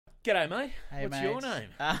G'day, mate. Hey, What's mate. your name?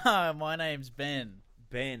 My name's Ben.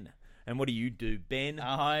 Ben. And what do you do, Ben?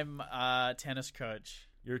 I'm a tennis coach.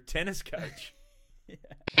 You're a tennis coach.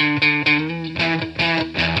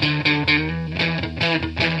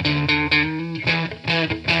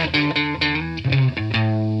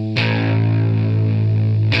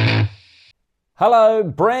 Hello,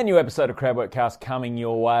 brand new episode of Crab Workcast coming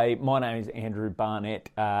your way. My name is Andrew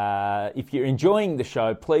Barnett. If you're enjoying the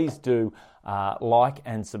show, please do like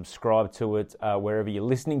and subscribe to it wherever you're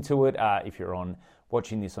listening to it. If you're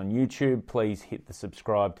watching this on YouTube, please hit the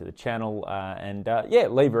subscribe to the channel and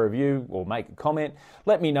leave a review or make a comment.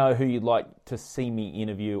 Let me know who you'd like to see me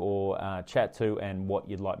interview or chat to and what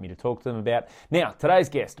you'd like me to talk to them about. Now, today's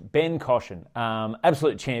guest, Ben Caution,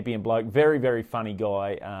 absolute champion bloke, very, very funny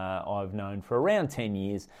guy I've known for around 10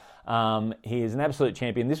 years. He is an absolute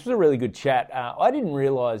champion. This was a really good chat. I didn't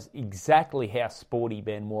realise exactly how sporty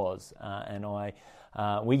Ben was, and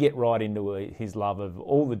we get right into his love of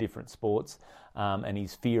all the different sports and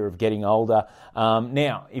his fear of getting older.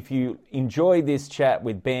 Now, if you enjoy this chat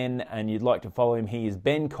with Ben and you'd like to follow him, he is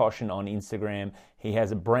Ben Caution on Instagram. He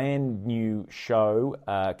has a brand new show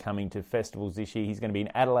coming to festivals this year. He's going to be in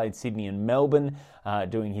Adelaide, Sydney and Melbourne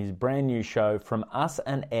doing his brand new show, From Us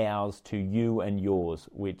and Ours to You and Yours,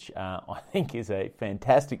 which I think is a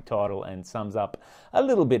fantastic title and sums up a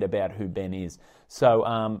little bit about who Ben is.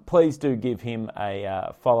 So please do give him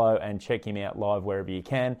a follow and check him out live wherever you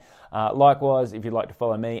can. Likewise, if you'd like to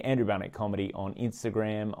follow me, Andrew Barnett Comedy on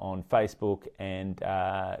Instagram, on Facebook and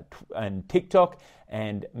TikTok,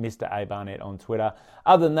 and Mr. A. Barnett on Twitter.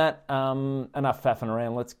 Other than that, enough faffing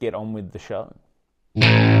around. Let's get on with the show.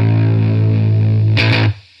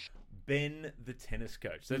 Ben, the tennis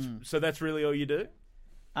coach. So that's really all you do?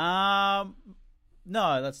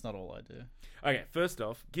 No, that's not all I do. Okay, first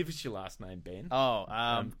off, give us your last name, Ben.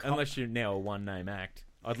 Unless Unless you're now a one-name act.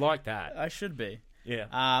 I'd like that. I should be.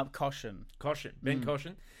 Yeah. Caution. Caution. Ben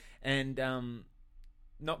Caution. And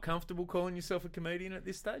not comfortable calling yourself a comedian at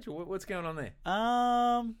this stage? Or what's going on there?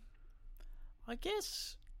 I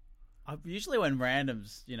guess usually when random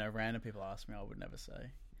people ask me, I would never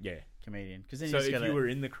say Yeah. comedian. Cause then So you if you were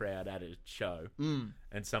in the crowd at a show and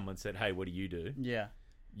someone said, hey, what do you do? yeah,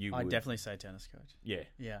 You I'd would definitely say tennis coach. Yeah.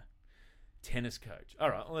 Yeah. Tennis coach. All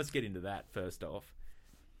right, well, let's get into that first off.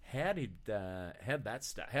 How'd that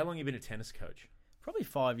start? How long have you been a tennis coach? Probably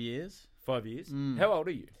 5 years. 5 years? How old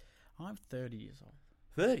are you? I'm 30 years old.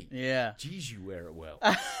 30? Yeah. Jeez, you wear it well.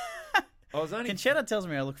 I was only... Conchetta tells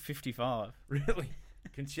me I look 55. Really?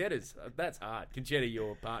 Conchetta's... that's hard. Conchetta,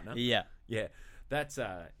 your partner? Yeah. Yeah. That's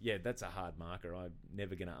a hard marker. I'm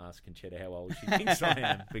never going to ask Conchetta how old she thinks I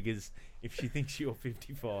am, because if she thinks you're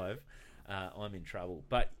 55, I'm in trouble.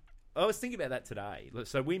 But I was thinking about that today.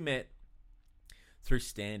 So we met through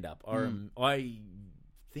stand-up. I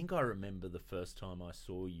think I remember the first time I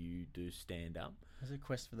saw you do stand-up. Was it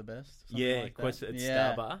Quest for the Best? Yeah, like Quest at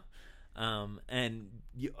Starbar. And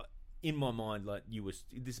you, in my mind, like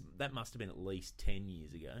that must have been at least 10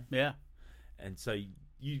 years ago. Yeah. And so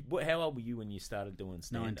how old were you when you started doing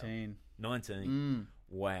stand-up? 19. 19.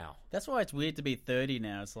 Wow. That's why it's weird to be 30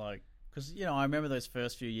 now. It's like, because, I remember those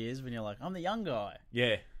first few years when you're like, I'm the young guy.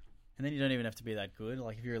 Yeah. And then you don't even have to be that good.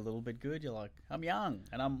 Like, if you're a little bit good, you're like, I'm young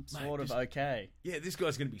and I'm sort of okay. Yeah, this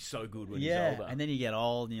guy's going to be so good when he's Yeah. older. And then you get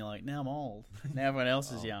old and you're like, now I'm old. Now everyone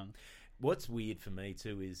else is young. What's weird for me,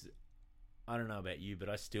 too, is, I don't know about you, but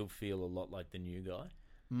I still feel a lot like the new guy.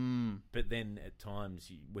 But then at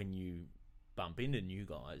times when you bump into new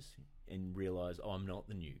guys and realise, I'm not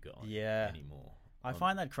the new guy anymore. I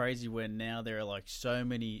find that crazy when now there are like so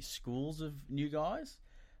many schools of new guys.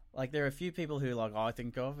 Like there are a few people who like I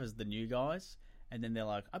think of as the new guys, and then they're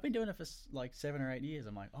like, I've been doing it for like 7 or 8 years.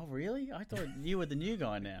 I'm like, oh really? I thought you were the new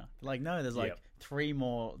guy now. Like no, there's like 3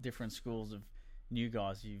 more different schools of new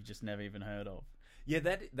guys you've just never even heard of. Yeah,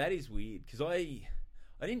 that is weird, because I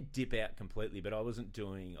didn't dip out completely, but I wasn't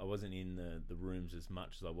in the rooms as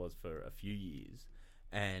much as I was for a few years,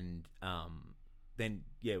 and then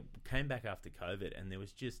came back after COVID, and there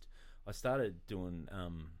was just I started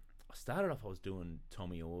off I was doing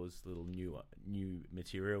Tommy Orr's little new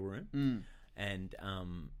material room, and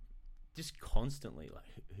just constantly like,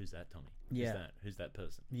 who's that Tommy? Who's that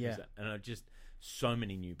person? Yeah, and I just so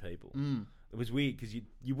many new people. It was weird because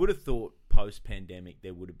you would have thought post pandemic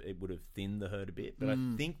it would have thinned the herd a bit, but I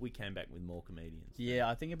think we came back with more comedians. Yeah,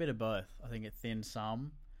 I think a bit of both. I think it thinned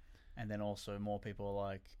some, and then also more people are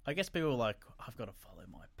like, I guess people are like, I've got to follow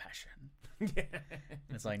my passion. Yeah.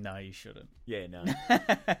 And it's like, no, you shouldn't. Yeah, no,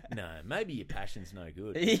 no. Maybe your passion's no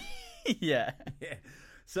good. Yeah. Yeah.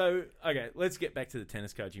 So, okay, let's get back to the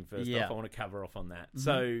tennis coaching first Yeah. off. I want to cover off on that.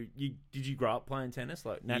 So, did you grow up playing tennis,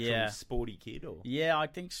 like naturally Yeah. sporty kid, or Yeah, I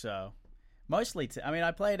think so. Mostly, I mean,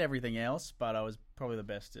 I played everything else, but I was probably the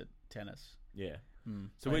best at tennis. yeah? Mm.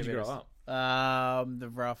 So, where'd you grow up? The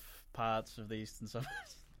rough parts of the eastern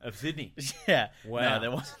suburbs. Of Sydney. Yeah. Wow. No,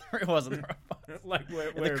 it wasn't the rough parts. Like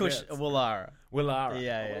The where? Kush, Woollahra. Willara.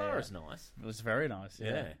 Yeah, yeah, Wilara's nice. It was very nice. Yeah.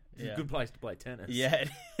 Yeah. It's a good place to play tennis. Yeah,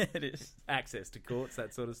 it is. Access to courts,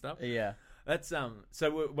 that sort of stuff. Yeah. That's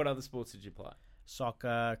So, what other sports did you play?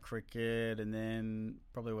 Soccer, cricket, and then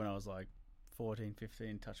probably when I was like 14,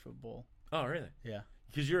 15, touch football. Oh, really? Yeah.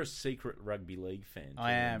 Because you're a secret rugby league fan. I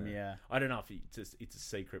too, am, and, yeah. I don't know if it's a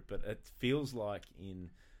secret, but it feels like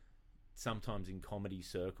sometimes in comedy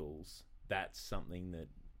circles, that's something that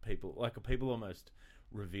people almost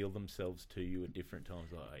reveal themselves to you at different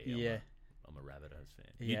times. Like, oh, yeah, I'm a Rabbitohs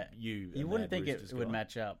fan. Yeah. You wouldn't think it Roosters would guy.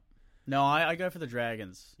 match up. No, I go for the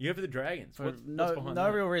Dragons. You go for the Dragons. For What's no behind no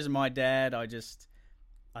that? real reason. My dad, I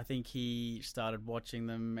think he started watching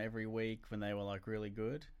them every week when they were like really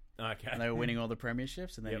good Okay. and they were winning all the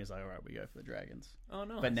premierships, and then Yep. he was like, all right, we go for the Dragons. Oh,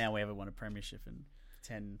 nice. But now we haven't won a premiership in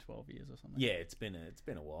 10, 12 years or something. Yeah, it's been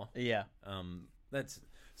a while. Yeah. That's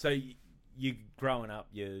so you growing up,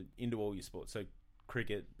 you're into all your sports. So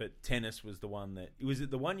cricket, but tennis was the one that was it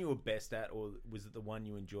the one you were best at, or was it the one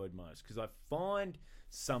you enjoyed most? Because I find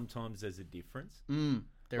sometimes there's a difference.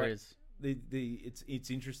 There Like, is. It's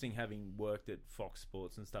interesting having worked at Fox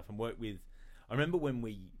Sports and stuff and worked with. I remember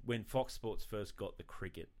when Fox Sports first got the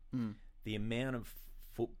cricket, the amount of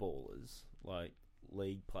footballers, like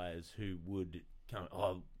league players, who would come. Oh,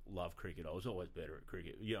 I love cricket. I was always better at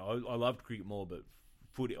cricket. Yeah, I loved cricket more, but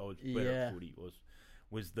footy. I was better at footy.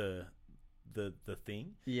 Was the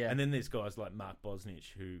thing. Yeah. And then there's guys like Mark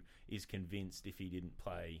Bosnich, who is convinced if he didn't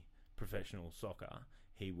play professional soccer,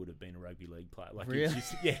 he would have been a rugby league player. Like, Really?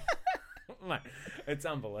 it's just, yeah. Mate, it's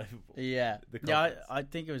unbelievable. Yeah. The Yeah, confidence. I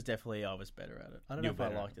think it was definitely I was better at it. I don't know You're if I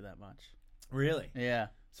better at liked it that much. Really? Yeah.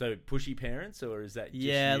 So pushy parents, or is that just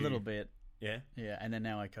Yeah, you? a little bit. Yeah. Yeah, and then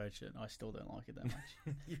now I coach it. I still don't like it that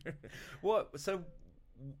much. What? So,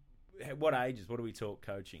 what ages? What do we talk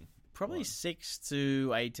coaching? Probably Like, 6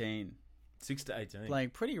 to 18. 6 to 18. Playing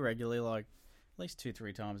pretty regularly, like at least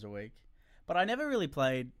 2-3 times a week. But I never really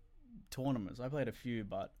played tournaments. I played a few,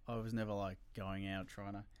 but I was never like going out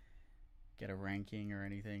trying to get a ranking or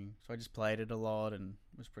anything. So I just played it a lot and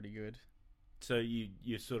was pretty good. So you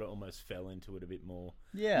sort of almost fell into it a bit more.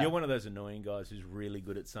 Yeah. You're one of those annoying guys who's really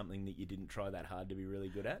good at something that you didn't try that hard to be really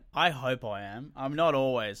good at. I hope I am. I'm not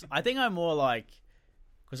always. I think I'm more like,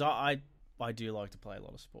 because I do like to play a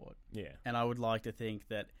lot of sport, Yeah. and I would like to think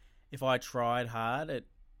that if I tried hard at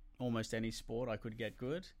almost any sport, I could get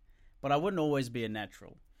good. But I wouldn't always be a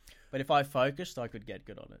natural. But if I focused, I could get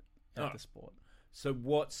good on it at the sport. So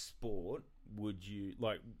what sport would you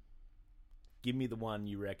like? Give me the one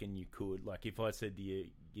you reckon you could. Like, if I said to you,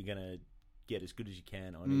 you're gonna get as good as you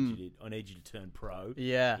can, I need you to turn pro.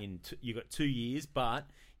 Yeah. You got 2 years, but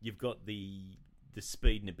you've got the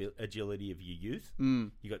speed and agility of your youth.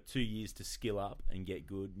 Mm. You got 2 years to skill up and get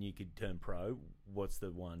good, and you could turn pro. What's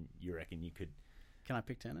the one you reckon you could? Can I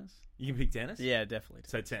pick tennis? You can pick tennis. Yeah, definitely.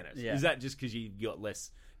 So tennis. Yeah. Is that just because you got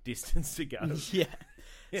less distance to go? Yeah.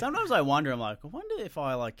 Sometimes I wonder, I'm like, I wonder if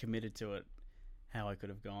I like committed to it, how I could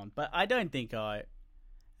have gone. But I don't think I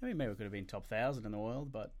mean, maybe I could have been top 1,000 in the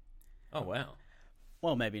world, but Oh wow.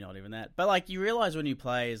 well, maybe not even that. But like, you realize when you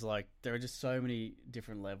play is like, there are just so many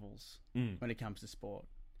different levels when it comes to sport.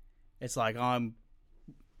 It's like, I'm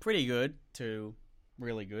pretty good to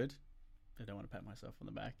really good. I don't want to pat myself on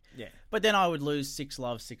the back. Yeah. But then I would lose 6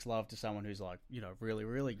 love to someone who's like, really,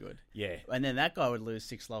 really good. Yeah. And then that guy would lose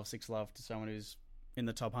 6 love to someone who's in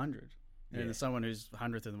the top 100. And Yeah. then someone who's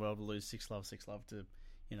 100th in the world will lose 6 love to,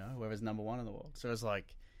 whoever's number 1 in the world. So it's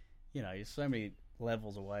like, you're so many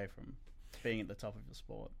levels away from being at the top of your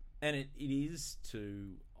sport. And it is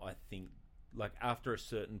too, I think, like after a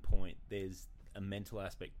certain point, there's a mental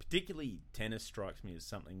aspect. Particularly tennis strikes me as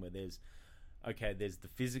something where there's the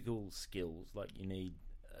physical skills, like you need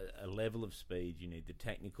a level of speed, you need the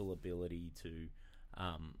technical ability to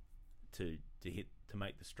hit, to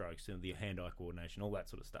make the strokes, and the hand-eye coordination, all that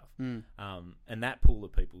sort of stuff. And that pool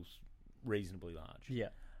of people's reasonably large. Yeah.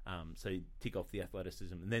 So you tick off the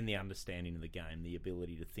athleticism, and then the understanding of the game, the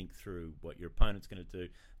ability to think through what your opponent's going to do,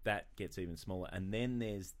 that gets even smaller. And then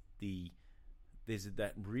there's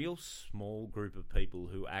that real small group of people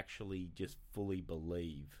who actually just fully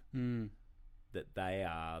believe that they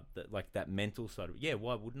are that mental side of it. Yeah,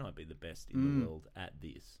 why wouldn't I be the best in the world at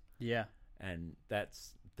this? Yeah. And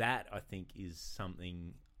that I think is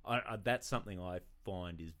something. That's something I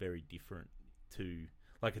find is very different to.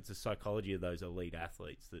 like it's the psychology of those elite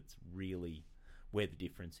athletes that's really where the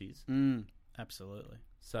difference is. Absolutely.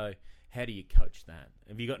 So, how do you coach that?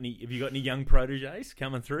 Have you got any young proteges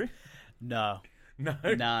coming through? No, No,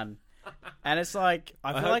 none. And it's like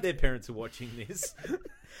I feel hope like their parents are watching this.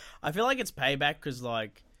 I feel like it's payback because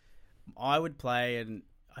like I would play and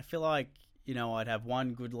I feel like I'd have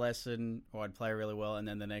one good lesson or I'd play really well, and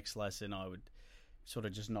then the next lesson I would sort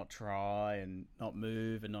of just not try and not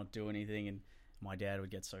move and not do anything, and my dad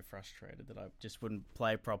would get so frustrated that I just wouldn't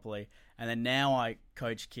play properly. And then now I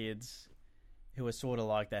coach kids who are sort of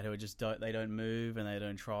like that, who are just don't move and they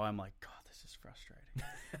don't try. I'm like, God, this is frustrating.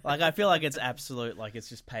 Like I feel like it's absolute, like it's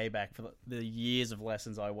just payback for the years of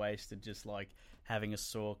lessons I wasted just like having a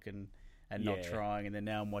sook and not trying. And then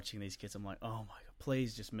now I'm watching these kids. I'm like, oh my God,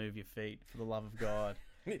 please just move your feet for the love of God.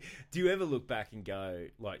 Do you ever look back and go,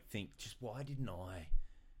 like, think, just why didn't I,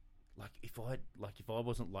 if I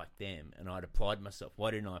wasn't like them and I'd applied myself,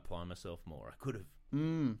 why didn't I apply myself more? I could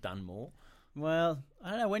have done more. Well,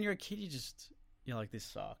 I don't know. When you're a kid, you're like, this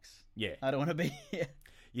sucks. Yeah, I don't want to be here.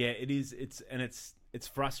 Yeah, it is. It's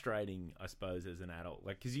frustrating, I suppose, as an adult,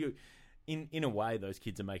 like because you, in a way, those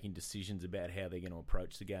kids are making decisions about how they're going to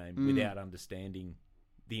approach the game without understanding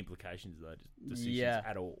the implications of those decisions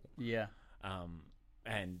at all. Yeah.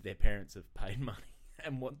 And their parents have paid money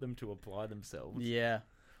and want them to apply themselves. Yeah.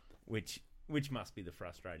 Which must be the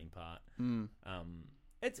frustrating part.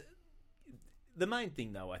 It's the main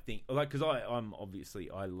thing, though. I think, like, because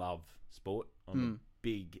I love sport. I'm a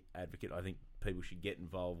big advocate. I think people should get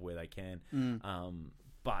involved where they can.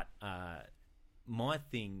 But my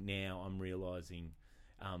thing now, I'm realizing,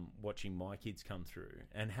 watching my kids come through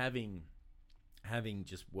and having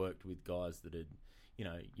just worked with guys that had,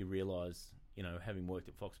 you realize. Having worked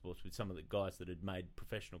at Fox Sports with some of the guys that had made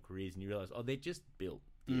professional careers, and you realise, they're just built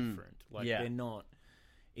different. They're not.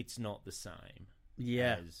 It's not the same.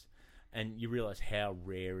 Yeah. And you realise how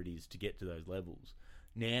rare it is to get to those levels.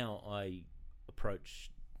 Now I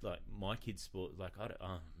approach like my kids' sport like,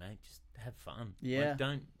 mate, just have fun. Yeah.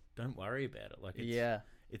 Don't worry about it. Like,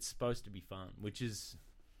 it's supposed to be fun, which is,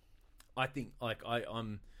 I think, like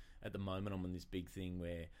I'm at the moment I'm on this big thing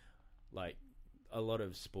where, like, a lot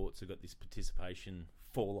of sports have got this participation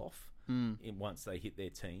fall off once they hit their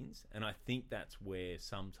teens. And I think that's where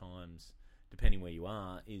sometimes, depending where you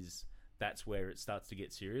are, that's where it starts to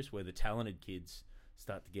get serious, where the talented kids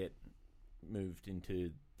start to get moved into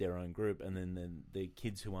their own group, and then the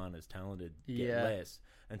kids who aren't as talented get less.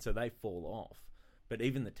 And so they fall off. But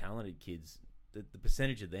even the talented kids, the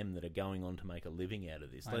percentage of them that are going on to make a living out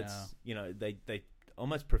of this, they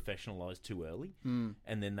almost professionalise too early.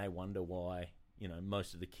 And then they wonder why...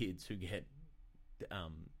 most of the kids who get,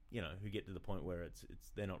 who get to the point where it's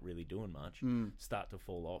they're not really doing much, start to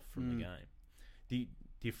fall off from the game. Do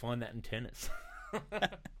you find that in tennis?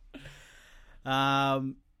 Yeah.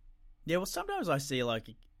 Well, sometimes I see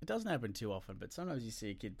it doesn't happen too often, but sometimes you see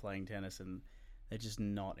a kid playing tennis and they're just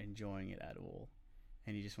not enjoying it at all,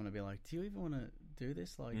 and you just want to be like, do you even want to do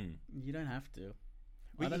this? Like, you don't have to.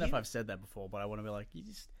 I don't know if I've said that before, but I want to be like, you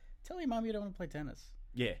just tell your mum you don't want to play tennis.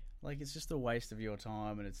 Yeah. Like, it's just a waste of your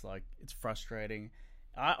time, and it's like, it's frustrating.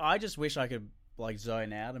 I just wish I could, like,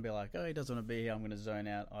 zone out and be like, oh, he doesn't want to be here, I'm going to zone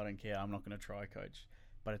out, I don't care, I'm not going to try coach.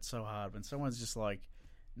 But it's so hard when someone's just, like,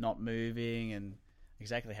 not moving, and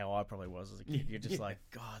exactly how I probably was as a kid. You're just like,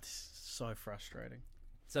 God, this is so frustrating.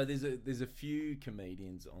 So there's a few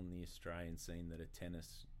comedians on the Australian scene that are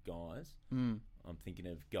tennis guys. I'm thinking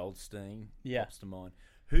of Goldstein, pops to mind.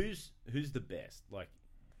 Who's the best? Like,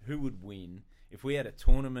 who would win if we had a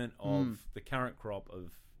tournament of the current crop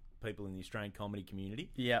of people in the Australian comedy community?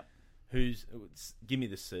 Yep. Give me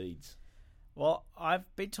the seeds. Well,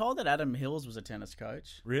 I've been told that Adam Hills was a tennis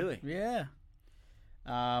coach. Really? Yeah.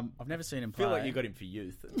 I've never seen him play. I feel like you got him for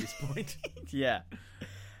youth at this point. Yeah.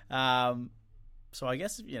 So I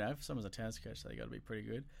guess, if someone's a tennis coach, they got to be pretty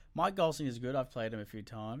good. Mike Goldstein is good. I've played him a few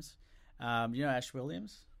times. Ash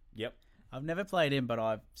Williams? Yep. I've never played him, but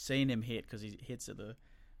I've seen him hit because he hits at the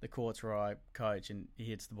courts where I coach, and he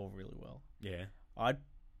hits the ball really well. Yeah.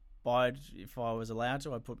 If I was allowed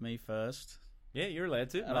to, I'd put me first. Yeah, you're allowed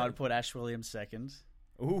to. And I'd put Ash Williams second.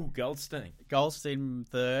 Ooh, Goldstein. Goldstein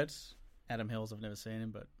third. Adam Hills, I've never seen him,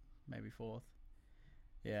 but maybe fourth.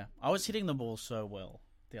 Yeah. I was hitting the ball so well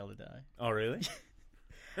the other day. Oh, really?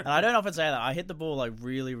 And I don't often say that. I hit the ball like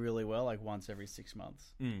really, really well, like once every 6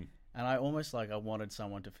 months. And I almost I wanted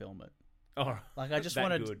someone to film it. Oh, like I just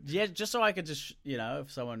wanted, good. Yeah, just so I could just,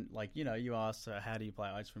 if someone you asked, how do you play?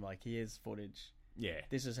 I just want here's footage. Yeah,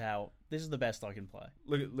 this is the best I can play.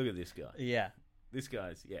 Look at this guy. Yeah, this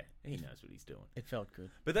guy's he knows what he's doing. It felt good.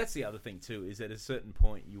 But that's the other thing too, is at a certain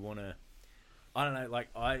point you want to, I don't know. Like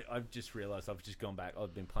I've just realised I've just gone back.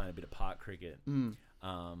 I've been playing a bit of park cricket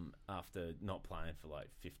after not playing for like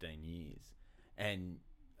 15 years, and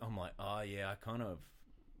I'm like, oh yeah, I kind of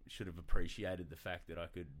should have appreciated the fact that I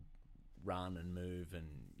could run and move and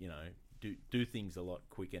do things a lot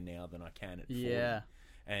quicker now than I can at 40. Yeah.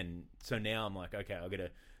 And so now I'm like, okay,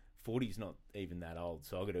 40's not even that old,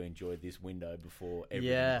 so I've got to enjoy this window before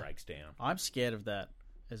everything breaks down. I'm scared of that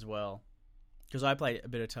as well. Because I play a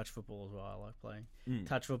bit of touch football as well. I like playing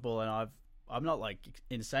touch football, and I'm not like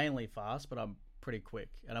insanely fast, but I'm pretty quick.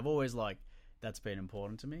 And I've always that's been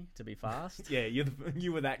important to me, to be fast. Yeah,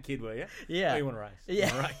 you were that kid, were you? Yeah. Oh, you want to race? Yeah.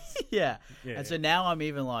 You wanna race? Yeah. And so now I'm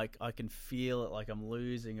even I can feel it, like I'm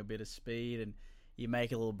losing a bit of speed, and you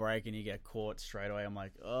make a little break and you get caught straight away. I'm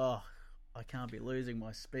like, oh, I can't be losing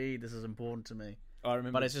my speed. This is important to me. I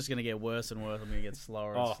remember, but it's just going to get worse and worse. I'm going to get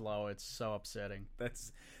slower and slower. It's so upsetting.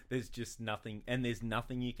 There's just nothing, and there's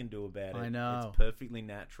nothing you can do about it. I know. It's perfectly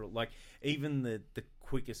natural. Like, even the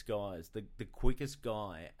quickest guys, the quickest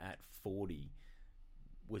guy at 40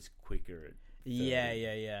 was quicker at 30.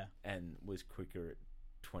 Yeah. And was quicker at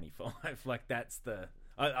 25. Like, that's the...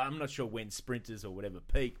 I'm not sure when sprinters or whatever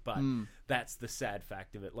peak, but that's the sad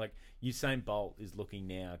fact of it. Like, Usain Bolt is looking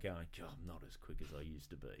now going, God, I'm not as quick as I used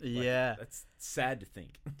to be. Like, yeah. That's sad to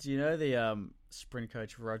think. Do you know the sprint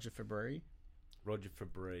coach Roger Fabry? Roger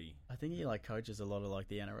Fabry. I think he coaches a lot of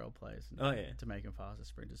the NRL players. To make them faster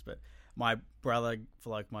sprinters. But my brother,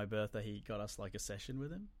 for my birthday, he got us a session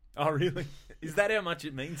with him. Oh, really? Is that how much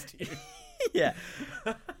it means to you? Yeah.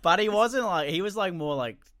 But he wasn't he was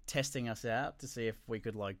more testing us out to see if we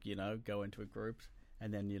could go into a group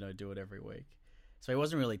and then do it every week. So he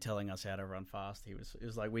wasn't really telling us how to run fast. It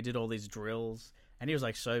was we did all these drills, and he was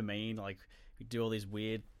so mean. We do all these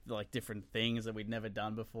weird different things that we'd never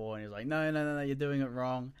done before, and he was like, no, you're doing it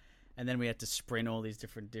wrong. And then we had to sprint all these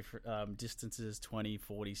different distances, 20,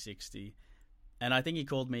 40, 60. And I think he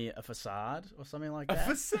called me a facade or something like that.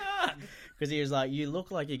 A facade? Because he was like, you look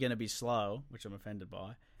like you're going to be slow, which I'm offended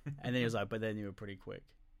by. And then he was like, but then you were pretty quick.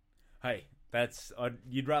 Hey,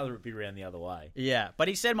 you'd rather it be around the other way. Yeah, but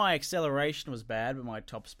he said my acceleration was bad, but my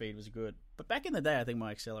top speed was good. But back in the day, I think my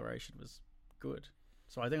acceleration was good.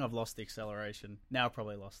 So I think I've lost the acceleration. Now I've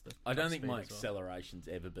probably lost the I don't think my as well. acceleration's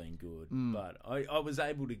ever been good, but I was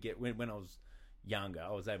able to get, when I was younger,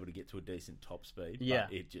 I was able to get to a decent top speed. Yeah.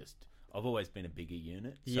 But I've always been a bigger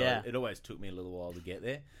unit, so yeah. it always took me a little while to get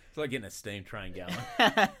there. It's like getting a steam train going.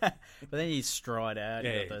 But then you stride out,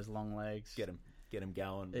 you got those long legs. Get them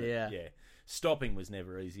going. But yeah. Stopping was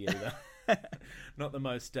never easy either. Not the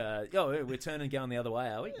most, we're turning going the other way,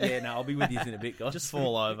 are we? Yeah, no, I'll be with you in a bit, guys. Just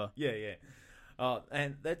fall over. Yeah.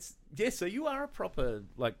 And that's, so you are a proper,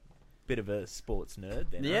 bit of a sports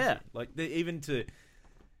nerd then, yeah. aren't you?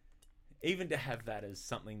 Even to have that as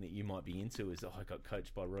something that you might be into is, I got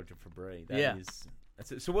coached by Roger Fabry.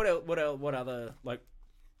 That's it. So what other,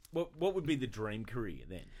 what would be the dream career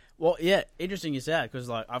then? Well, yeah, interesting you say that, because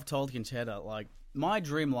I've told Contetta, my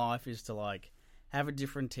dream life is to have a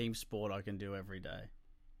different team sport I can do every day.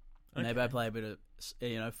 Okay. Maybe I play a bit of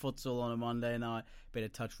futsal on a Monday night, a bit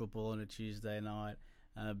of touch football on a Tuesday night,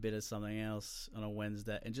 a bit of something else on a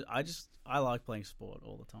Wednesday, and I like playing sport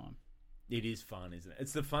all the time. It is fun, isn't it?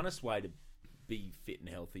 It's the funnest way to be fit and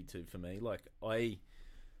healthy too for me. I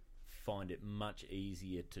find it much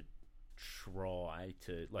easier to try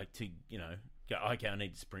to go, okay, I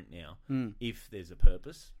need to sprint now if there's a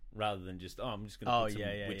purpose, rather than just I'm just going to put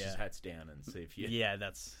some witches' hats down and see if you. Yeah,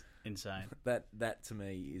 that's insane. That to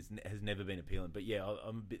me has never been appealing. But yeah,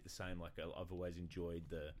 I'm a bit the same. I've always enjoyed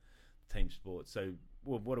the team sport. So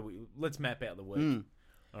what do we? Let's map out the week.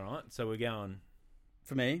 All right, so we're going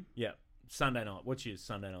for me. Yeah. Sunday night. What's your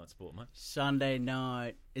Sunday night sport, mate? Sunday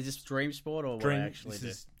night. Is this dream sport or what I actually do?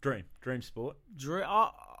 Is dream sport.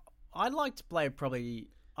 I'd like to play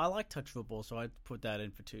I like touch football, so I'd put that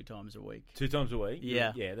in for 2 times a week. 2 times a week?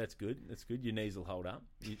 Yeah. Yeah, that's good. That's good. Your knees will hold up.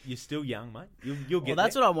 You're still young, mate. You'll get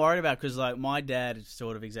that's there. what I'm worried about, because my dad is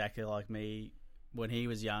sort of exactly like me when he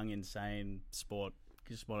was young, insane sport.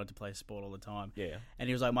 Just wanted to play sport all the time. Yeah. And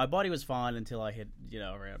he was like, my body was fine until I hit,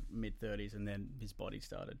 around mid-30s, and then his body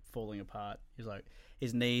started falling apart. He was like,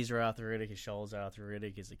 his knees are arthritic, his shoulders are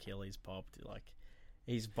arthritic, his Achilles popped.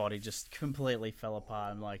 His body just completely fell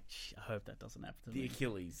apart. I'm like, I hope that doesn't happen to me. The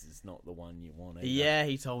Achilles is not the one you want either. Yeah,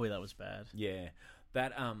 he told me that was bad. Yeah.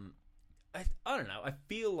 That, I don't know. I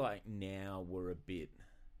feel like now we're a bit,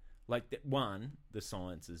 one, the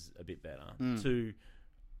science is a bit better. 2,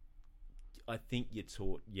 I think you're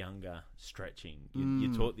taught younger stretching.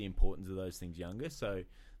 You're taught the importance of those things younger. So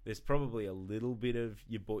there's probably a little bit of,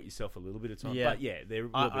 you bought yourself a little bit of time. Yeah. But yeah,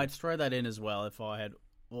 I'd throw that in as well if I had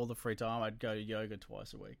all the free time, I'd go to yoga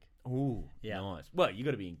twice a week. Ooh, Yeah. nice. Well, you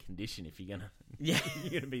got to be in condition if you're gonna. Yeah.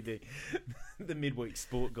 You're gonna be the midweek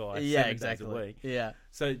sport guy. Yeah, 7 exactly. Days a week. Yeah.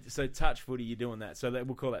 So touch footy, you're doing that. So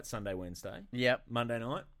we'll call that Sunday, Wednesday, Yep. Monday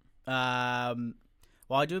night.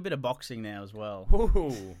 Well, I do a bit of boxing now as well.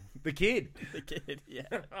 Ooh, the kid. The kid, yeah.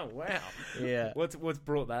 Oh wow. Yeah. What's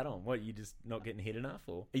brought that on? What, you just not getting hit enough,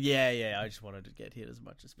 or? Yeah. I just wanted to get hit as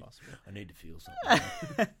much as possible. I need to feel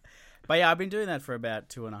something. But yeah, I've been doing that for about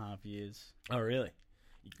 2.5 years. Oh really?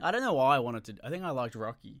 I don't know why I wanted to. I think I liked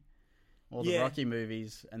Rocky. All the Yeah. Rocky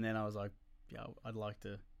movies. And then I was like, yeah, I'd like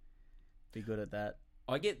to be good at that.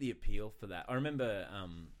 I get the appeal for that. I remember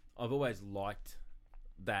I've always liked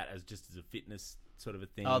that as a fitness sort of a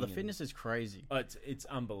thing. Oh, the fitness is crazy. Oh, it's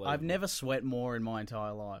unbelievable. I've never sweat more in my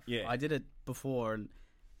entire life. Yeah. I did it before, and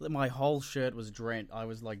my whole shirt was drenched. I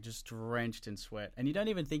was like just drenched in sweat, and you don't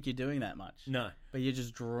even think you're doing that much. No. But you're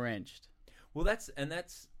just drenched. Well, that's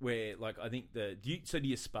where, like, I think do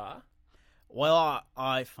you spar? Well,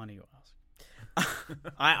 I funny you ask.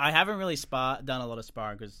 I haven't really done a lot of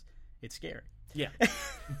sparring because it's scary. Yeah.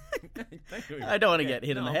 I don't want to get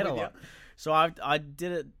hit in No, the head I'm a with lot. So I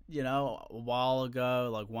did it, a while ago,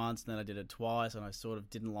 like once, and then I did it twice, and I sort of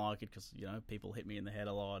didn't like it because, people hit me in the head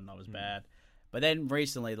a lot, and I was bad. But then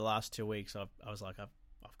recently, the last 2 weeks, I was like,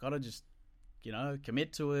 I've got to just,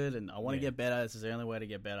 commit to it, and I want to get better. This is the only way to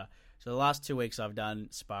get better. So the last 2 weeks, I've done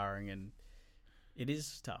sparring, and it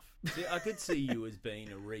is tough. See, I could see you as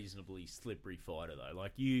being a reasonably slippery fighter, though.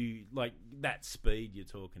 Like that speed you're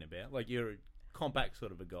talking about. Like, you're a compact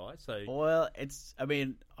sort of a guy. So, Well, I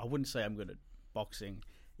wouldn't say I'm good at boxing.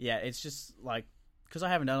 Yeah, it's just like, because I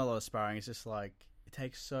haven't done a lot of sparring, it's just like, it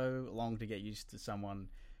takes so long to get used to someone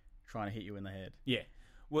trying to hit you in the head. yeah.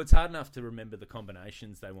 Well, it's hard enough to remember the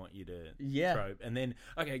combinations they want you to throw. And then,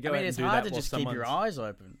 okay, go out and it's do hard that to while just keep your eyes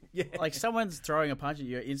open. Yeah. Like, someone's throwing a punch at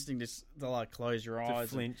you, your instinct is to, like, close your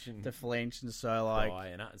eyes. flinch and to flinch, and so, like... cry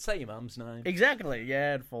and say your mum's name. Exactly,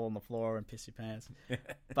 yeah, and fall on the floor and piss your pants.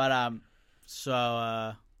 But,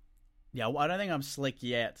 yeah, I don't think I'm slick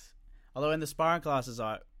yet. Although in the sparring classes,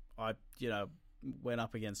 I went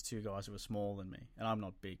up against two guys who were smaller than me. And I'm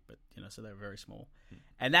not big, but, so they were very small.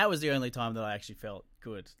 And that was the only time that I actually felt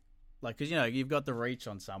good. Like, because, you've got the reach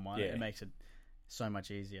on someone. Yeah. It makes it so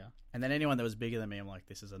much easier. And then anyone that was bigger than me, I'm like,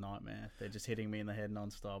 this is a nightmare. They're just hitting me in the head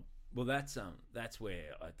nonstop. Well, that's where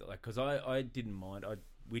because I didn't mind.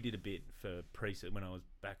 We did a bit for pre-season when I was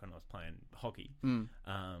playing hockey.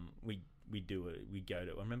 We go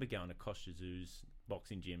to. I remember going to Costa Zoo's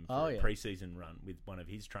boxing gym for a pre-season run with one of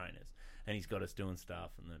his trainers, and he's got us doing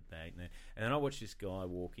stuff and the bag there. And then I watched this guy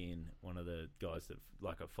walk in, one of the guys that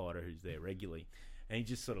like a fighter who's there regularly, and he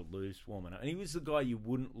just sort of loose warming up. And he was the guy you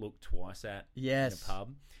wouldn't look twice at in a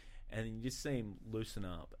pub. And then you just see him loosen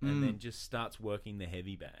up, and then just starts working the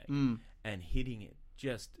heavy bag and hitting it.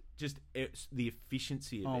 Just it's the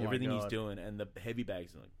efficiency of everything he's doing, and the heavy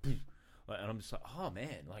bags are like, poof. And I'm just like, oh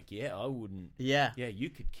man, like I wouldn't. Yeah, you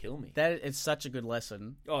could kill me. That it's such a good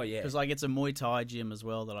lesson. Oh yeah, because like it's a Muay Thai gym as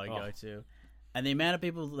well that I go to, and the amount of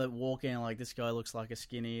people that walk in, like, this guy looks like a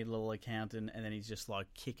skinny little accountant, and then he's just like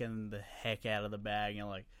kicking the heck out of the bag, and you're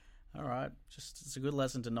like, all right, just it's a good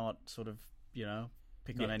lesson to not sort of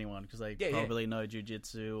pick on anyone, because they probably know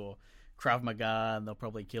jiu-jitsu or Krav Maga, and they'll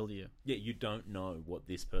probably kill you. Yeah, you don't know what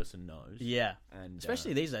this person knows. Yeah, and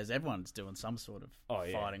especially these days, everyone's doing some sort of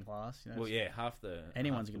fighting class. Well, yeah, half the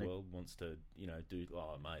world wants to, do.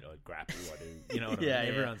 Oh, mate, I grapple. I do. You know what I mean?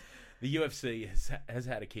 Everyone's the UFC has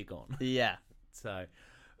had a kick on. Yeah. So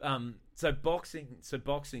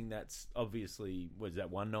boxing. That's obviously, was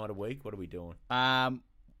that one night a week? What are we doing?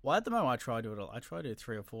 Well, at the moment, I try to do it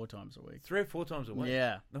 3 or 4 times a week. 3 or 4 times a week?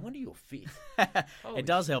 Yeah. No wonder you're fit. It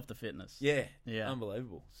does help the fitness. Yeah. Yeah.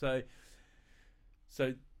 Unbelievable. So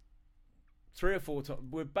 3 or 4 times,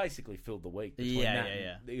 we've basically filled the week between that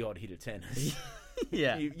and the odd hit of tennis.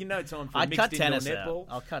 Yeah. Time for mixed indoor netball.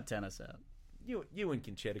 I'll cut tennis out. You and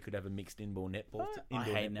Conchetta could have a mixed indoor netball. I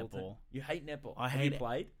hate netball. You hate netball? Have you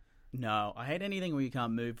played? No. I hate anything where you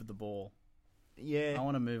can't move with the ball. Yeah. I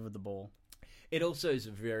want to move with the ball. It also is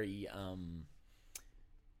a very,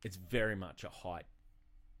 it's very much a height.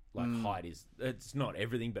 Like height is, it's not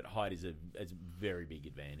everything, but height is a very big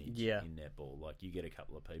advantage in netball. Like, you get a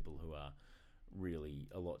couple of people who are really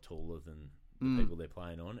a lot taller than the people they're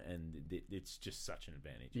playing on, and it's just such an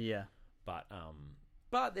advantage. Yeah. But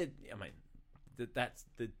that's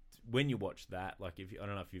when you watch that, like, I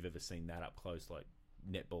don't know if you've ever seen that up close, like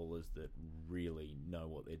netballers that really know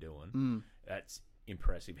what they're doing. That's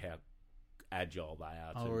impressive how agile they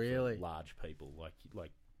are to really? Large people,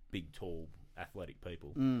 like big, tall, athletic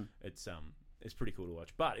people. It's pretty cool to watch.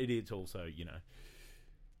 But it is also,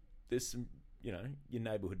 there's some, you know, your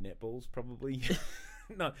neighbourhood netballs probably.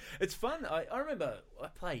 No, it's fun. I remember I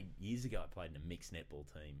played years ago. I played in a mixed netball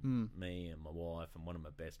team. Me and my wife and one of my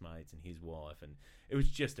best mates and his wife, and it was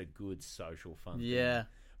just a good social fun thing.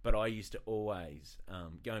 But I used to always,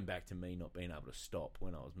 going back to me not being able to stop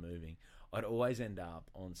when I was moving, I'd always end up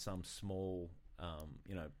on some small,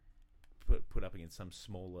 you know, put up against some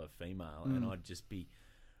smaller female, and I'd just be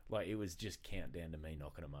like, it was just countdown to me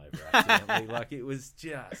knocking them over accidentally. Like, it was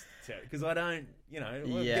just because I don't, you know,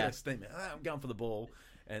 get a steam. I'm going for the ball,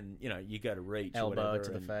 and you know, you go to reach elbow or whatever,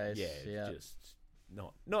 to the face. Yeah, just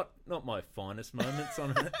not my finest moments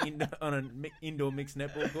on an indoor mixed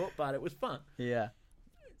netball court, but it was fun. Yeah.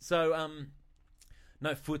 So,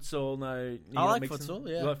 no futsal, no. I like futsal.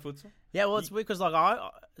 Yeah, you like futsal? Yeah, well, it's weird because like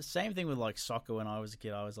same thing with like soccer. When I was a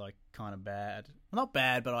kid, I was like kind of bad. Well, not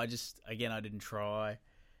bad, but I didn't try,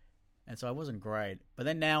 and so I wasn't great. But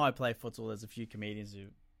then now I play futsal. There's a few comedians who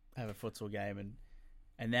have a futsal game,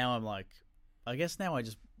 and now I'm like, I guess now I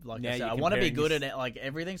just like I said, I want to be good at like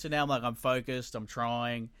everything. So now I'm focused. I'm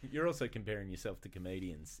trying. You're also comparing yourself to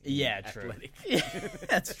comedians. Yeah, true. Yeah,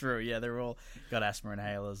 that's true. Yeah, they're all got asthma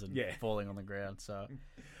inhalers and falling on the ground. So.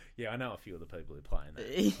 Yeah, I know a few of the people who play in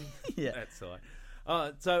that. Yeah, that side.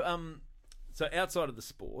 So outside of the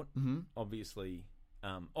sport, obviously.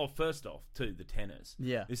 First off, too, the tennis.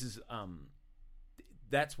 Yeah, this is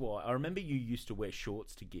that's why I remember you used to wear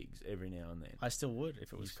shorts to gigs every now and then. I still would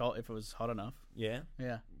if it was cold, if it was hot enough. Yeah,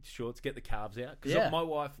 shorts, get the calves out because my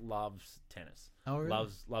wife loves tennis. Oh, really?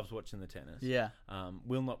 Loves watching the tennis. Yeah.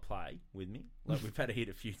 Will not play with me. Like we've had a hit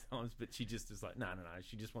a few times, but she just is like, no.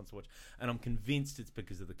 She just wants to watch, and I'm convinced it's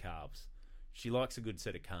because of the calves. She likes a good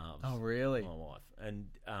set of calves. Oh, really? My wife, and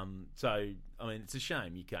so I mean, it's a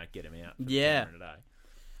shame you can't get them out. For a day.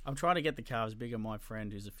 I'm trying to get the calves bigger. My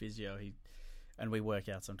friend, who's a physio, and we work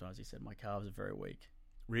out sometimes. He said my calves are very weak.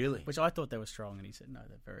 Really? Which I thought they were strong, and he said no,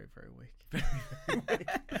 they're very, very weak.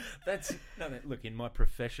 That's look, in my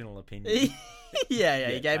professional opinion. yeah.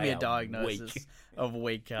 He gave me a diagnosis of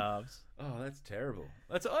weak calves. Oh, that's terrible.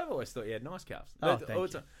 I've always thought you had nice calves. Oh,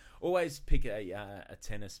 thank you. Always pick a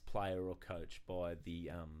tennis player or coach by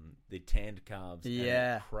the tanned calves and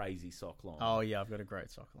a crazy sock line. Oh yeah, I've got a great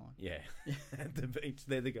sock line. Yeah, at the beach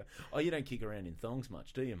there they go. Oh, you don't kick around in thongs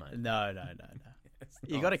much, do you, mate? No.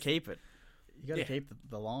 You got to keep it. You got to keep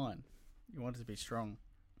the line. You want it to be strong.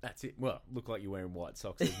 That's it. Well, look like you're wearing white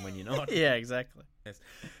socks even when you're not. Yeah, exactly. Yes.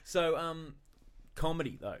 So,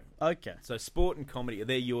 comedy though. Okay. So sport and comedy,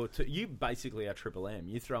 they're your two. You basically are Triple M.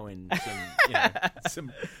 You throw in some,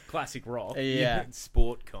 some classic rock. Yeah.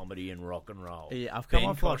 Sport, comedy, and rock and roll. Yeah, I've come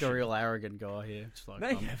off like a real arrogant guy here. Just like, no,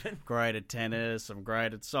 you haven't. Great at tennis. I'm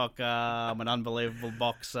great at soccer. I'm an unbelievable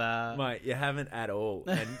boxer. Mate, you haven't at all.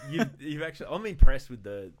 And you've actually. I'm impressed with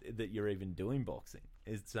that you're even doing boxing.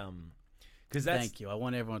 It's because that's. Thank you. I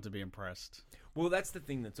want everyone to be impressed. Well, that's the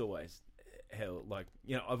thing that's always hell. Like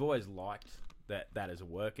I've always liked that as a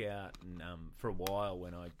workout, and for a while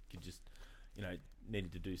when I could just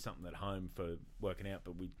needed to do something at home for working out,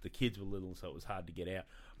 but the kids were little, so it was hard to get out,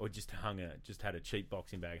 or just had a cheap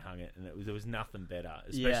boxing bag, hung it, and there was nothing better,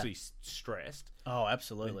 especially stressed. Oh,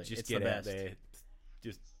 absolutely. Just it's get the out best. there,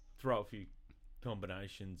 just throw a few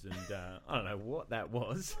combinations, and I don't know what that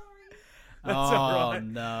was. That's all right.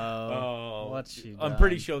 No! Oh, what's she done? I'm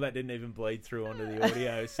pretty sure that didn't even bleed through onto the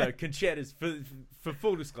audio. So Conchetta's, for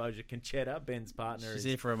full disclosure, Conchetta, Ben's partner, she's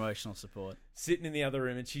here for emotional support. Sitting in the other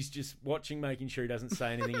room, and she's just watching, making sure he doesn't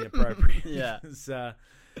say anything inappropriate. Yeah.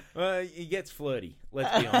 He gets flirty.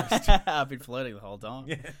 Let's be honest. I've been flirting the whole time.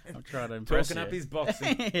 Yeah. I'm trying to impress Talking you. up his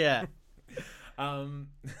boxing. Yeah. I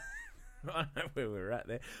don't know where we were at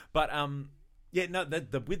there, but yeah, no.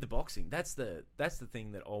 With the boxing, that's the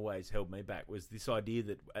thing that always held me back, was this idea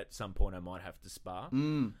that at some point I might have to spar.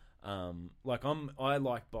 I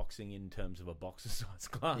like boxing in terms of a boxercise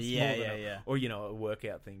class, or a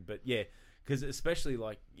workout thing. But yeah, because especially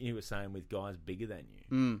like you were saying with guys bigger than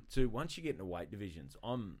you, so once you get into weight divisions,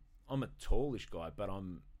 I'm a tallish guy, but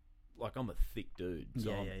I'm a thick dude.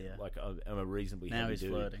 So I'm a reasonably now heavy he's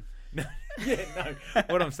dude. flirting.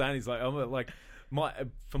 What I'm saying is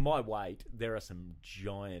for my weight, there are some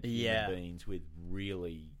giant human beings with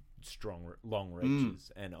really strong, long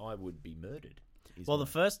reaches, and I would be murdered. Well, the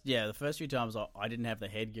first few times I didn't have the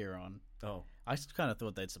headgear on. Oh, I kind of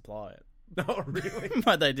thought they'd supply it. Oh, really?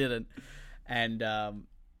 But they didn't. And then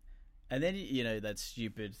that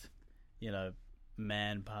stupid,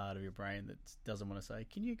 man part of your brain that doesn't want to say,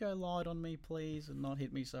 "Can you go light on me, please, and not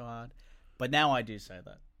hit me so hard?" But now I do say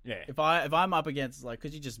that. Yeah. If I'm up against,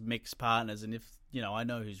 because you just mix partners, and if I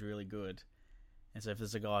know who's really good, and so if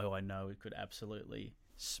there's a guy who I know who could absolutely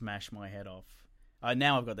smash my head off,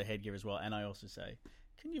 Now I've got the headgear as well, and I also say,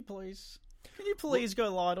 can you please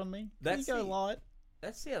go light on me? Can you go light?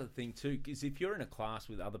 That's the other thing too, because if you're in a class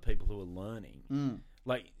with other people who are learning,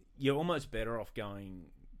 like you're almost better off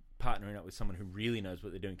partnering up with someone who really knows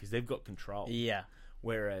what they're doing because they've got control. Yeah.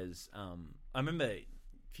 Whereas I remember a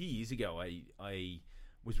few years ago, I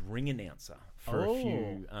was ring announcer for a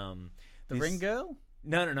few. The ring girl?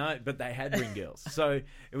 No, but they had ring girls. So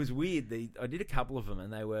it was weird. I did a couple of them,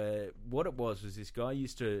 and they were, what it was this guy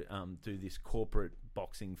used to do this corporate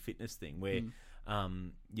boxing fitness thing where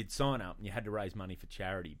you'd sign up and you had to raise money for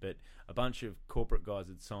charity, but a bunch of corporate guys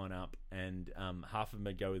would sign up and half of them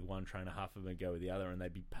would go with one trainer, half of them would go with the other, and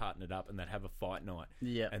they'd be partnered up and they'd have a fight night.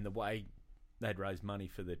 Yeah. And the way they'd raise money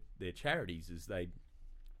for their charities is they'd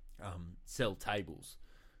sell tables.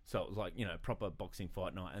 So it was like, proper boxing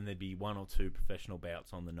fight night, and there'd be one or two professional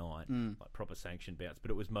bouts on the night, like proper sanctioned bouts.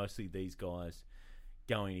 But it was mostly these guys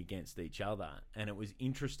going against each other, and it was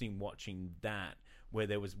interesting watching that. Where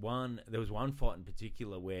there was one fight in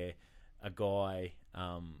particular where a guy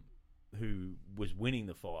who was winning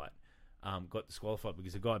the fight got disqualified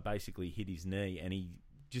because the guy basically hit his knee, and he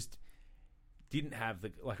just didn't have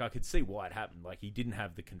I could see why it happened. Like, he didn't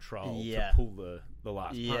have the control to pull the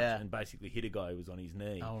last punch and basically hit a guy who was on his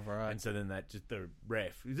knee. Oh, right. And so then the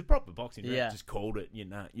ref, he's a proper boxing ref, just called it, you're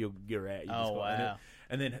out.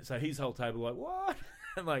 And then so his whole table like, what?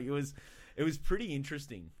 And like, it was pretty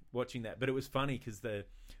interesting watching that. But it was funny because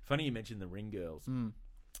funny you mentioned the ring girls,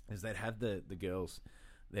 is they'd have the girls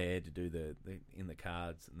there to do the in the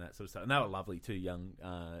cards and that sort of stuff. And they were lovely too, young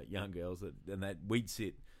girls.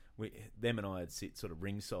 Them and I'd sit sort of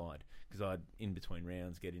ringside because I'd, in between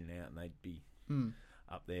rounds, get in and out, and they'd be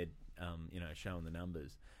up there, showing the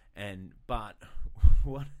numbers. But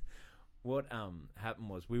what happened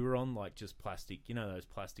was we were on like just plastic, those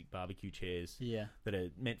plastic barbecue chairs that are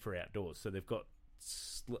meant for outdoors. So they've got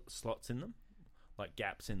slots in them, like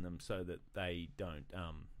gaps in them, so that they don't,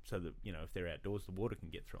 so that if they're outdoors, the water can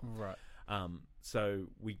get through them. Right. So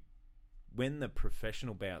when the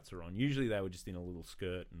professional bouts are on, usually they were just in a little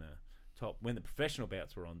skirt and a top. When the professional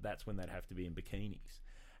bouts were on, that's when they'd have to be in bikinis.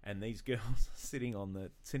 And these girls sitting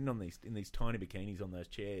in these tiny bikinis on those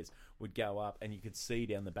chairs would go up, and you could see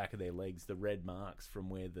down the back of their legs the red marks from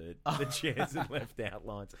where the chairs had left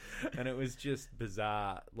outlines, and it was just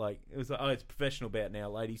bizarre. Like, it was like, it's a professional bout now,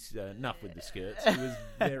 ladies. Enough with the skirts. It was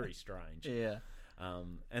very strange. Yeah.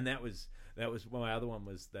 And that was my other one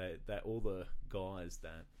was that all the guys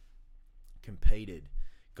that competed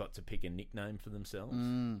got to pick a nickname for themselves.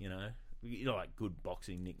 Like good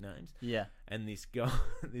boxing nicknames. Yeah. And this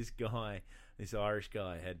Irish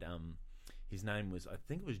guy had his name was, I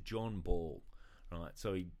think it was John Ball, right?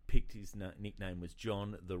 So he picked his nickname was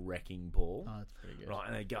John the Wrecking Ball. Oh, that's pretty good. Right,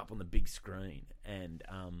 and they go up on the big screen, and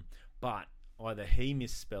but either he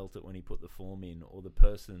misspelt it when he put the form in, or the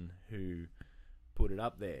person who put it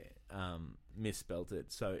up there misspelt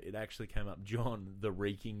it, so it actually came up John the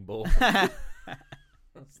Reeking Ball.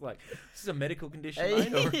 It's like, this is a medical condition,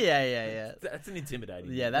 mate? Yeah. That's an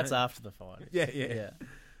intimidating. Yeah, that's after the fight. Yeah.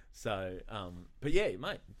 So, but yeah,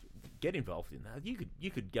 mate, get involved in that.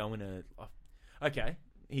 You could go in a. Okay,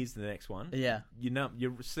 here's the next one. Yeah,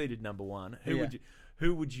 you're seated number one. Who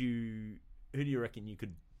do you reckon you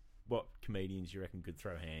could? What comedians you reckon could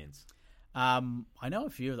throw hands? I know a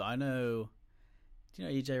few of them. Do you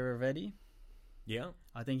know EJ Ravetti? Yeah,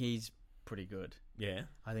 I think he's pretty good. Yeah,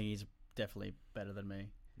 I think he's definitely better than me.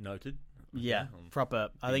 Noted. Yeah, proper.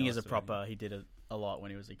 I think he's a proper. He did it a lot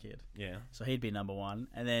when he was a kid. Yeah. So he'd be number one.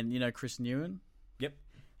 And then, Chris Newen? Yep.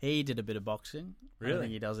 He did a bit of boxing. Really? I don't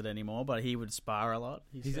think he does it anymore, but he would spar a lot.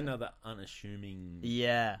 He's another unassuming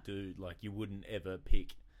dude. Like, you wouldn't ever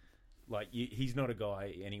pick. Like, he's not a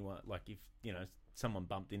guy anyone. Like, if, someone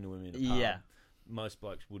bumped into him in a pub, most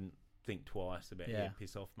blokes wouldn't think twice about,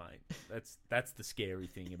 piss off, mate. That's the scary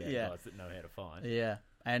thing about guys that know how to fight. Yeah.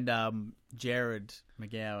 And Jared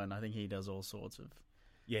McGowan, I think he does all sorts of...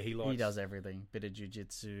 Yeah, he does everything. Bit of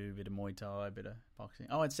jiu-jitsu, bit of Muay Thai, bit of boxing.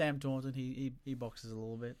 Oh, and Sam Taunton, he boxes a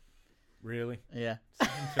little bit. Really? Yeah.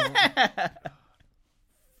 Sam Taunton?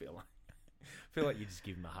 feel like you just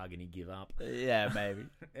give him a hug and he give up. Yeah, maybe.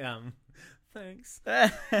 Thanks.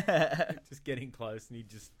 Just getting close and he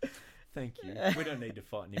just... Thank you. We don't need to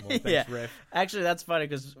fight anymore. Thanks, ref. Actually, that's funny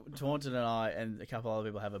because Taunton and I and a couple other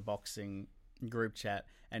people have a boxing group chat,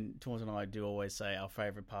 and Taunton and I do always say our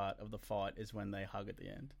favourite part of the fight is when they hug at the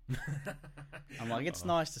end. I'm like, it's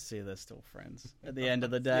nice to see they're still friends at the end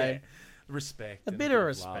of the day. Yeah. Respect. A bit of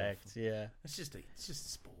respect, love. It's just a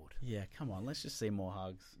sport. Yeah, come on, let's just see more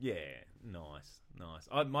hugs. Yeah, nice.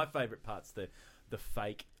 My favourite part's the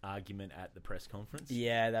fake argument at the press conference.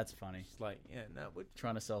 Yeah, that's funny. It's like, we're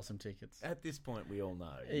Trying to sell some tickets. at this point we all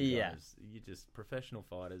know. Yeah. You're just professional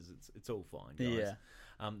fighters. It's all fine, guys.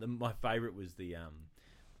 Yeah. My favourite was the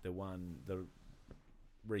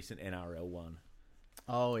recent NRL one.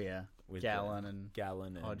 Oh yeah, With Gallon and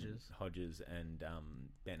Hodges and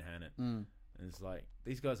Ben Hannett. Mm. And it's like,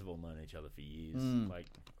 these guys have all known each other for years. Mm. Like,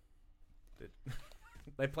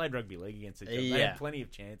 they played rugby league against each other. They Yeah. had plenty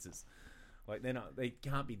of chances. Like, they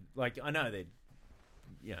can't be, like, I know they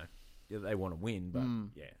want to win, but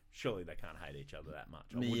surely they can't hate each other that much.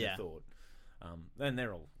 I wouldn't have thought. And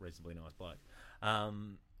they're all reasonably nice blokes.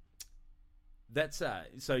 That's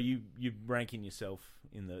so you ranking yourself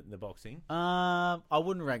in the boxing? I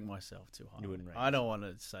wouldn't rank myself too high. You wouldn't rank I don't want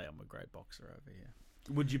to say I'm a great boxer over here.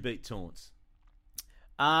 Would you beat Taunts?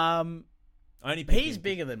 Only he's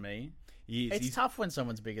bigger than me. It's tough when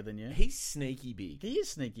someone's bigger than you. He's sneaky big. He is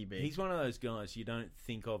sneaky big. He's one of those guys you don't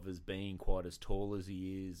think of as being quite as tall as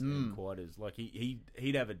he is, and quite as like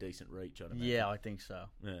he'd have a decent reach. I'd imagine. Yeah, I think so.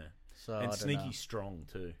 Yeah, so and I don't sneaky know. strong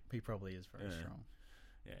too. He probably is very strong.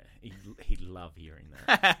 Yeah, he'd love hearing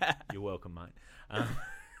that. You're welcome, mate.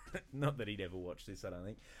 Not that he'd ever watch this, I don't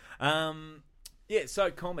think. Yeah,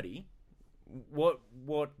 so comedy.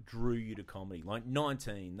 What drew you to comedy? Like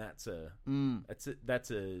 19, that's a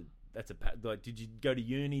like. Did you go to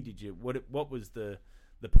uni? Did you what was the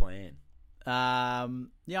plan?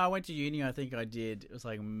 Yeah, I went to uni. I think I did. It was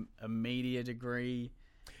like a media degree.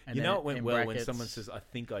 And you know, it went in well brackets, when someone says, "I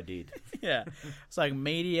think I did." Yeah, it's like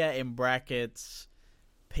media in brackets,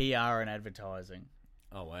 PR and advertising.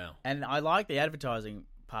 Oh wow! And I like the advertising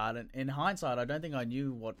part. And in hindsight, I don't think I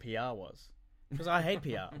knew what PR was because I hate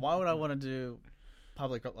PR. Why would I want to do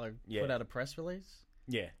public put out a press release?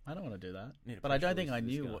 Yeah, I don't want to do that. But I don't think I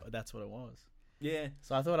knew that's what it was. Yeah.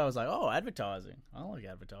 So I thought I was like, oh, advertising. I like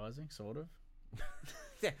advertising, sort of.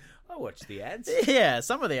 Yeah, I watched the ads. Yeah,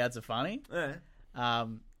 some of the ads are funny. Yeah.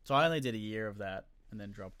 So I only did a year of that and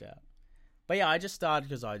then dropped out. But yeah, I just started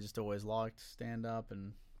because I just always liked stand-up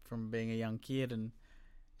and from being a young kid, and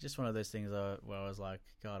just one of those things where I was like,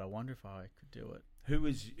 God, I wonder if I could do it. Who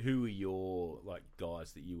were your like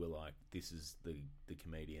guys that you were like, this is the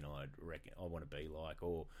comedian I reckon I want to be like,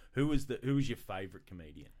 or who was your favourite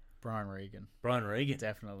comedian? Brian Regan. Brian Regan,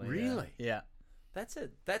 Definitely. Really? Yeah. That's a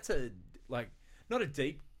like not a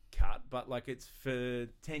deep cut, but like it's for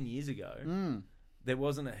 10 years ago. There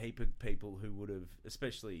wasn't a heap of people who would have,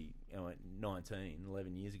 especially 19,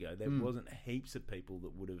 11 years ago, there wasn't heaps of people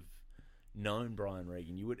that would have known Brian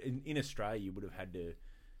Regan. You would in Australia, you would have had to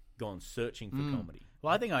gone searching for comedy.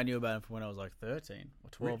 Well, I think I knew about him from when I was like 13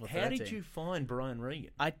 or 12 or 13. How did you find Brian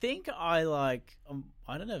Regan? I think I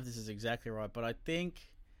don't know if this is exactly right, but I think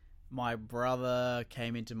my brother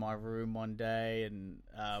came into my room one day and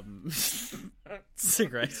it's a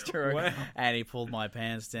great story. Wow. And he pulled my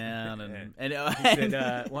pants down and He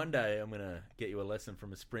said, one day I'm going to get you a lesson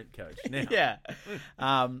from a sprint coach. Now. Yeah.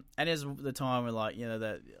 And it was the time when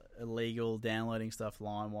that illegal downloading stuff,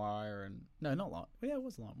 LimeWire and no, not Lime. Yeah, it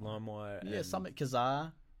was LimeWire. LimeWire. Yeah, something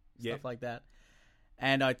Kazaa, stuff like that.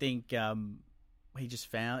 And I think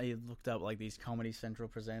he looked up like these Comedy Central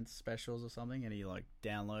Presents specials or something, and he like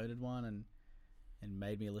downloaded one and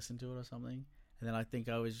made me listen to it or something. And then I think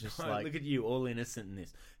I was just like, look at you, all innocent in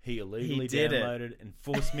this. He illegally did downloaded and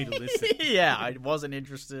forced me to listen. Yeah, I wasn't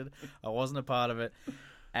interested. I wasn't a part of it.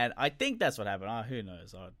 And I think that's what happened. Who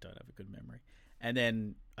knows? I don't have a good memory. And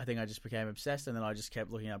then I think I just became obsessed, and then I just kept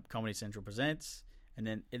looking up Comedy Central Presents, and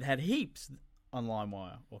then it had heaps on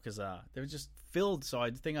LimeWire or Kazaa. They were just filled, so I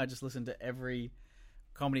think I just listened to every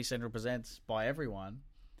Comedy Central Presents by everyone.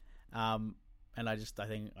 And I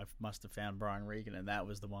think I must have found Brian Regan, and that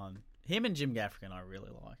was the one. Him and Jim Gaffigan I really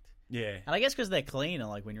liked. Yeah. And I guess because they're clean, and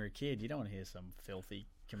like when you're a kid, you don't want to hear some filthy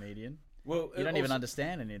comedian. Well, you don't even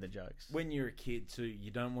understand any of the jokes. When you're a kid too,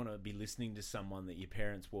 you don't want to be listening to someone that your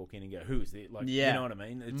parents walk in and go, "Who is it?" Like, you know what I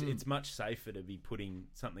mean? It's much safer to be putting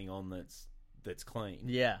something on that's clean.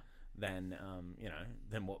 Yeah. Than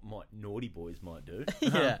than what naughty boys might do.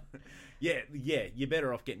 Yeah. Yeah. You're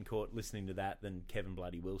better off getting caught listening to that than Kevin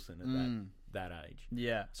Bloody Wilson at that age.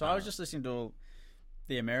 Yeah. So I was just listening to all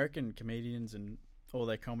the American comedians and all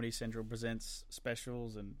their Comedy Central Presents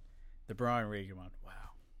specials, and the Brian Regan one. Wow.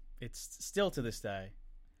 It's still to this day.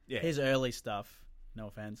 Yeah. His early stuff, no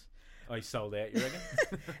offense. Oh, he sold out, you reckon?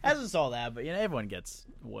 Hasn't sold out, but everyone gets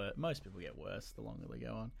worse. Most people get worse the longer they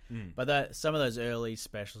go on. But some of those early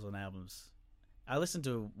specials and albums, I listened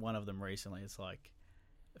to one of them recently. It's like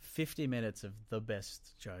 50 minutes of the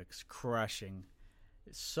best jokes, crushing.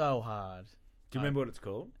 It's so hard. Do you remember what it's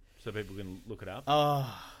called? So people can look it up.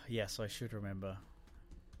 Oh, yes, I should remember.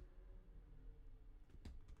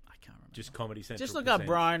 Just Comedy Central. Just look up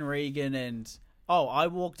Brian Regan and I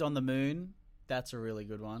Walked on the Moon. That's a really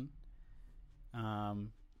good one.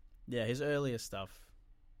 Yeah, his earlier stuff,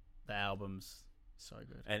 the albums, so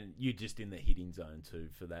good. And you're just in the hitting zone too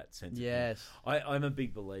for that sense. Yes, I'm a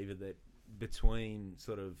big believer that between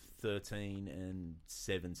sort of 13 and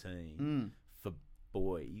 17, for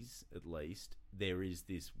boys at least, there is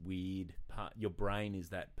this weird part. Your brain is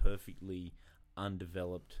that perfectly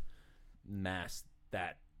undeveloped mass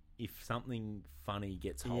that if something funny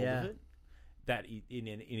gets hold of it, that it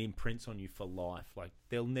imprints on you for life. Like,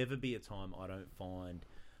 there'll never be a time I don't find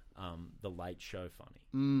The Late Show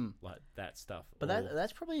funny. Like, that stuff. But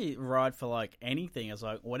that's probably right for, like, anything. It's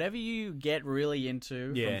like, whatever you get really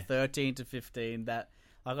into from 13 to 15, that...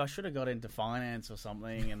 Like, I should have got into finance or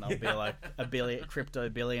something, and I'll be like a crypto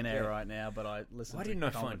billionaire right now, but I listen Why to didn't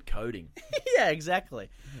I find coding? Yeah,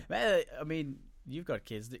 exactly. Man, I mean... You've got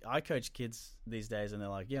kids. I coach kids these days, and they're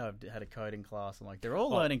like, "Yeah, I've had a coding class." I'm like, they're all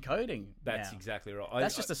learning coding. That's now. Exactly right.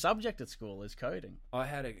 That's just a subject at school is coding.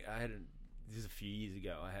 This is a few years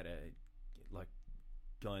ago. I had a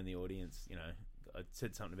guy in the audience. You know, I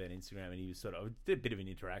said something about Instagram, and he was I did a bit of an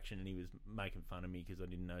interaction, and he was making fun of me because I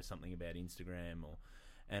didn't know something about Instagram,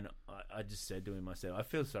 and I just said to him, I said, I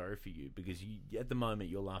feel sorry for you because at the moment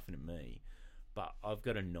you're laughing at me. But I've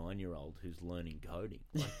got a 9-year-old who's learning coding.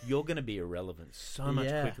 Like, you're going to be irrelevant so much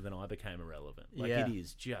quicker than I became irrelevant. Like, it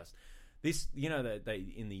is just this. You know that they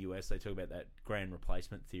in the US they talk about that grand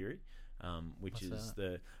replacement theory, which What's is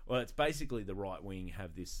that? it's basically the right wing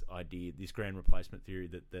have this idea, this grand replacement theory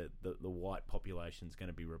that the white population is going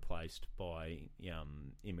to be replaced by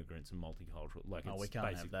immigrants and multicultural. Like, we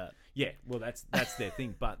can't have that. Yeah, well, that's their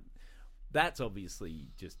thing, but. That's obviously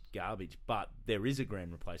just garbage, but there is a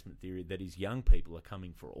grand replacement theory that is young people are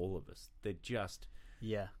coming for all of us. They're just...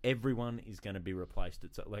 Yeah. Everyone is going to be replaced.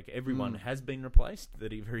 Everyone has been replaced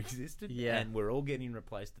that ever existed, and we're all getting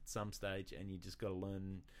replaced at some stage, and you just got to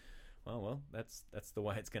learn... Well, that's the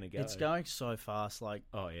way it's going to go. It's going so fast. Like,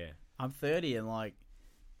 oh, yeah. I'm 30, and, like,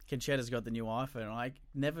 Conchetta's got the new iPhone, and I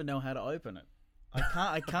never know how to open it.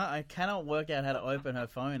 I cannot work out how to open her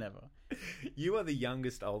phone ever. You are the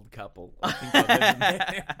youngest old couple I think I've ever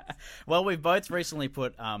met. Well, we've both recently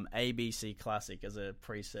put ABC Classic as a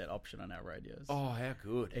preset option on our radios. Oh, how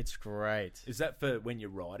good. It's great. Is that for when you're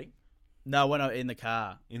riding? No, when I'm in the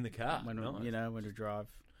car. In the car? When nice. when we drive.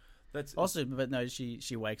 That's also, but no,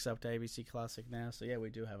 she wakes up to ABC Classic now, so yeah, we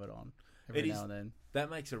do have it on every now and then. That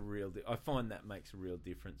makes a real... I find that makes a real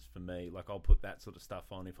difference for me. Like, I'll put that sort of stuff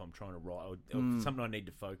on if I'm trying to write or something I need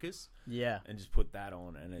to focus. Yeah. And just put that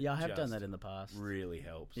on. And I have done that in the past. Really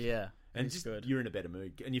helps. Yeah. And it's just good. You're in a better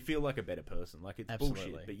mood. And you feel like a better person. Like, it's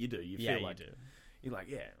bullshit, but you do. You feel like... you do. You're like,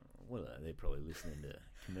 yeah, well, they're probably listening to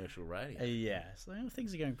commercial radio. Yeah. So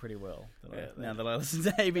things are going pretty well now that I listen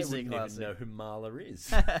to ABC Classic. I don't even know who Marla is.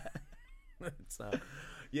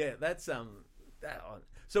 That's...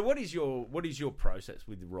 So what is your process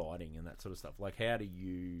with writing and that sort of stuff? Like, how do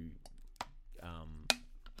you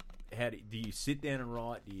do you sit down and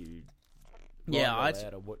write? Do you write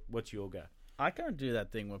out, or what's your go? I can't do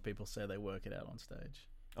that thing where people say they work it out on stage.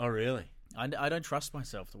 Oh, really? I don't trust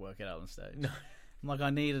myself to work it out on stage. No. I'm like, I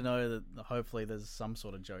need to know that hopefully there's some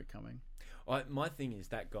sort of joke coming. My thing is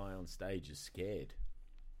that guy on stage is scared.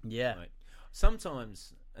 Yeah. Like,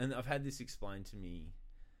 sometimes, and I've had this explained to me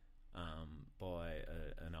by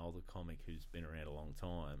an older comic who's been around a long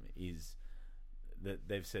time, is that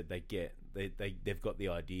they've said they've got the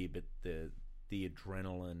idea, but the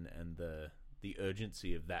adrenaline and the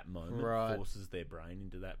urgency of that moment forces their brain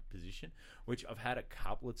into that position, which I've had a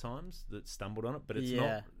couple of times that stumbled on it, but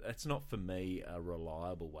it's not for me a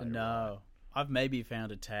reliable way to write. I've maybe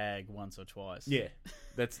found a tag once or twice. Yeah,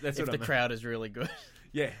 that's if what the crowd is really good.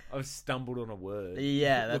 Yeah, I've stumbled on a word.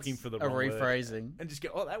 Yeah, that's looking for the a wrong rephrasing, word, and just go,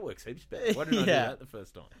 oh, that works heaps better. Why didn't I do that the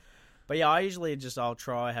first time? But yeah, I usually I'll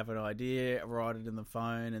try, have an idea, write it in the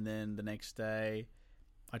phone, and then the next day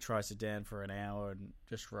I try sit down for an hour and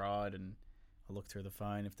just write, and I look through the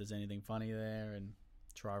phone if there's anything funny there and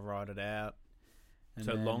try write it out. And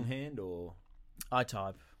so longhand or? I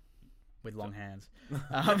type with long hands.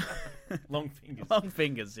 Long fingers. Long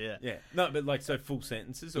fingers, yeah. Yeah. No, but like, so full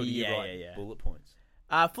sentences, or do you write bullet points?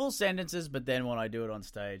 Full sentences, but then when I do it on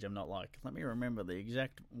stage, I'm not like, let me remember the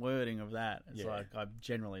exact wording of that. It's like, I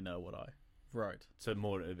generally know what I wrote. So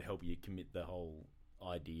more to help you commit the whole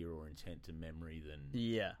idea or intent to memory than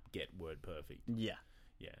get word perfect. Yeah.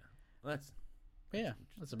 Yeah. Well,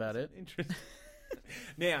 that's about it. Interesting.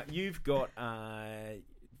 Now, you've got,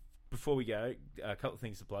 before we go, a couple of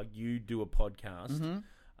things to plug. You do a podcast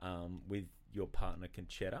with your partner,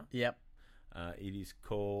 Conchetta. Yep. It is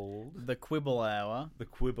called The Quibble Hour. The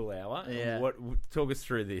Quibble Hour. Yeah. Talk us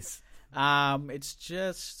through this. It's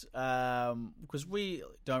just because we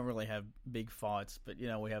don't really have big fights, but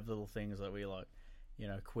we have little things that we like,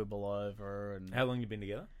 quibble over. And How long you been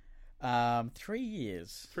together? 3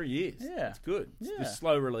 years. 3 years. Yeah. It's good. It's Yeah. the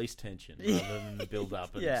slow release tension rather than the build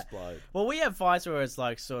up and Yeah. explode. Well, we have fights where it's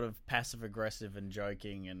like sort of passive aggressive and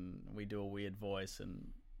joking, and we do a weird voice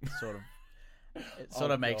and sort of it sort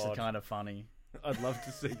Oh, of makes God. it kind of funny. I'd love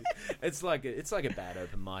to see this. It's like a bad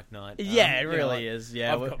open mic night. Yeah, it you know, really like, is.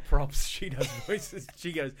 Yeah, I've got props. She does voices.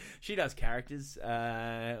 She does characters.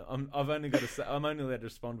 I'm only allowed to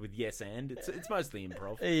respond with yes and. It's mostly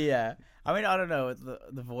improv. yeah. I mean, I don't know.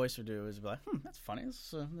 The voice we do is be like, that's funny.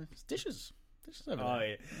 It's dishes over Oh there.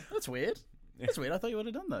 yeah. That's weird. That's weird. I thought you would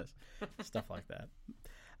have done those. Stuff like that.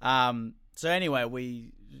 So anyway,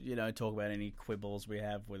 we talk about any quibbles we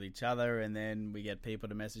have with each other, and then we get people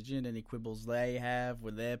to message in any quibbles they have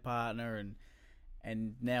with their partner,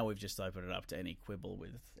 and now we've just opened it up to any quibble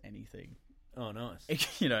with anything. Oh nice.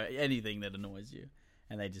 Anything that annoys you,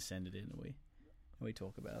 and they just send it in, and we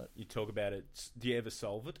talk about it. You talk about it. Do you ever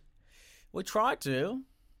solve it? We try to,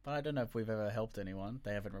 but I don't know if we've ever helped anyone.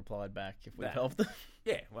 They haven't replied back if we've Nah. helped them.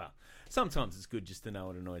 Yeah. Well, sometimes it's good just to know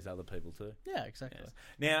it annoys other people too. Yeah, exactly. Yes.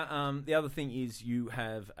 Now, the other thing is you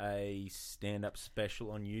have a stand-up special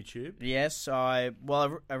on YouTube. Yes,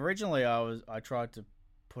 originally I tried to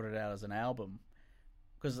put it out as an album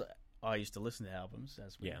because I used to listen to albums,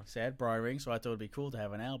 as we said, Briar Ring. So I thought it'd be cool to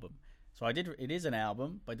have an album. So I did. It is an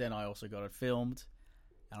album, but then I also got it filmed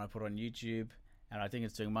and I put it on YouTube. And I think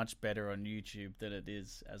it's doing much better on YouTube than it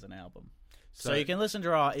is as an album. So you can listen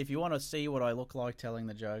to if you want to see what I look like telling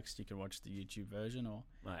the jokes, you can watch the YouTube version. Or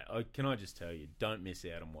Mate, can I just tell you, don't miss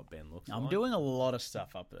out on what Ben looks like. I'm doing a lot of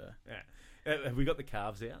stuff up there. Yeah. Have we got the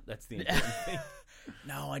calves out? That's the important thing.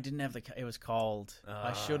 No, I didn't have it was cold.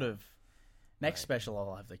 I should have. Next special,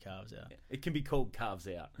 I'll have the calves out. It can be called Calves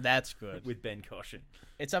Out. That's good. With Ben Caution.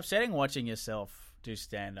 It's upsetting watching yourself do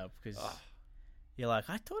stand-up because you're like,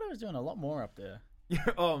 I thought I was doing a lot more up there.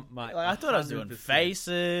 Oh, mate. Like, I thought I was doing 100%.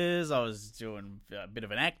 faces. I was doing a bit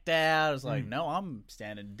of an act out. I was like, no, I'm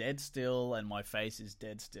standing dead still, and my face is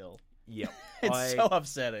dead still. Yep. It's so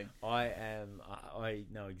upsetting. I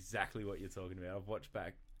know exactly what you're talking about. I've watched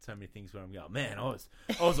back so many things where I'm going, man, I was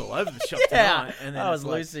all over the shop tonight. And then I was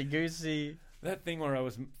it's like, loosey-goosey. that thing where I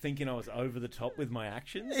was thinking I was over the top with my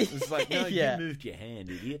actions. It was like, no, Yeah. you moved your hand,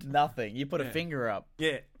 idiot. Nothing. You put a finger up.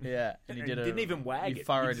 Yeah. Yeah. And you didn't even wag you it.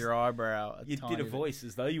 furrowed You just- your eyebrow. You did a voice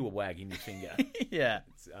as though you were wagging your finger. Yeah.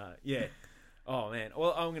 Yeah. Oh, man.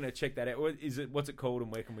 Well, I'm going to check that out. What's it called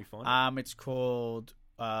and where can we find it? It's called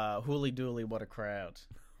Hooly Dooly What a Crowd.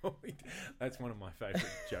 That's one of my favourite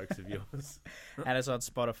jokes of yours. And it's on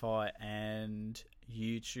Spotify and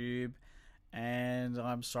YouTube. And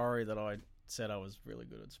I'm sorry that I said I was really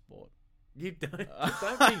good at sport. You don't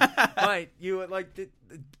be, mate. You were like,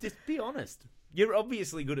 just be honest. You're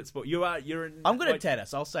obviously good at sport. I'm good at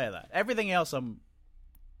tennis. I'll say that. Everything else, I'm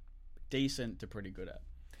decent to pretty good at.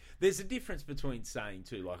 There's a difference between saying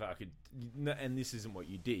too, like I could, and this isn't what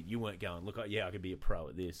you did. You weren't going, look, I could be a pro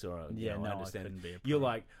at this, or I understand couldn't it. be a pro. You're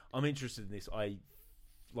like, I'm interested in this.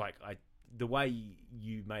 The way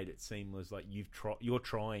you made it seem was like you're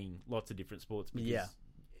trying lots of different sports because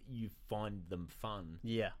you find them fun.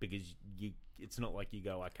 Yeah. Because it's not like you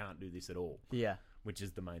go, I can't do this at all. Yeah. Which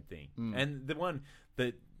is the main thing. And the one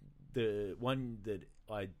that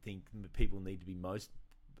I think people need to be most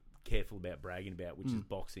careful about bragging about, which is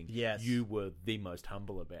boxing. Yes. You were the most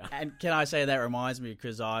humble about. And can I say that reminds me,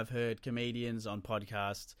 because I've heard comedians on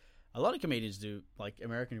podcasts, a lot of comedians do, like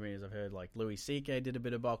American comedians I've heard, like Louis C.K. did a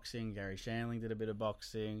bit of boxing, Gary Shandling did a bit of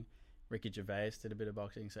boxing, Ricky Gervais did a bit of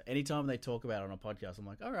boxing. So anytime they talk about it on a podcast, I'm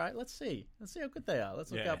like, all right, let's see how good they are.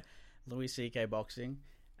 Let's look up Louis C.K. boxing.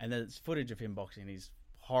 And then it's footage of him boxing. He's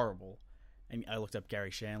horrible. And I looked up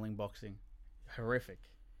Gary Shandling boxing. Horrific.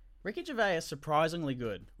 Ricky Gervais is surprisingly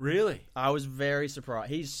good. Really? I was very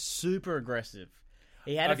surprised. He's super aggressive.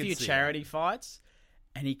 He had a few charity fights,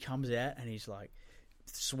 and he comes out and he's like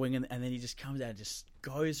swinging, and then he just comes out and just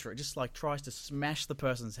goes for it, just like tries to smash the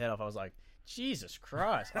person's head off. I was like, Jesus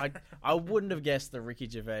Christ. I wouldn't have guessed that Ricky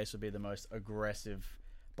Gervais would be the most aggressive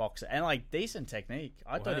boxer, and like decent technique.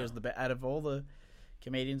 I thought he was the best out of all the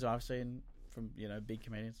comedians I've seen. From big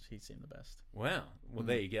comedians, he seemed the best. Wow. Well,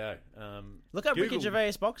 there you go. Look up Ricky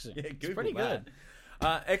Gervais boxing. Yeah, it's pretty good.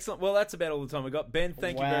 Excellent. Well, that's about all the time we got. Ben,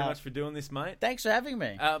 thank you very much for doing this, mate. Thanks for having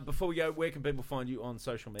me. Before we go, where can people find you on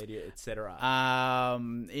social media, etc.?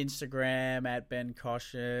 Instagram at Ben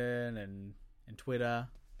Caution and Twitter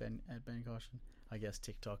at Ben Caution. I guess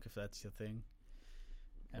TikTok if that's your thing.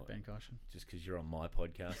 At Ben Caution. Just because you're on my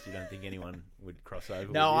podcast, you don't think anyone would cross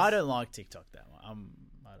over? No, with this? I don't like TikTok that much. I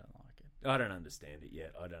don't like it. I don't understand it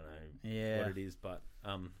yet. I don't know what it is, but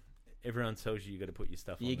everyone tells you got to put your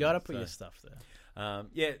stuff on. You got to put your stuff there.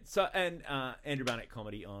 So Andrew Barnett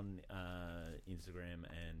Comedy on Instagram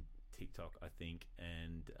and TikTok, I think,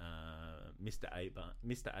 and Mr.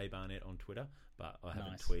 A Barnett on Twitter, but I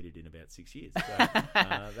haven't tweeted in about 6 years. So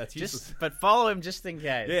that's useless. But follow him just in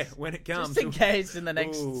case. Yeah, when it comes. Just in case in the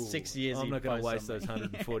next 6 years. I'm not going to waste those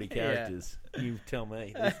something. 140 characters. You tell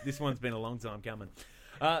me. This one's been a long time coming.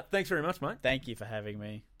 Thanks very much, mate. Thank you for having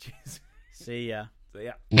me. Cheers. See ya. See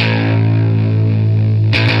ya.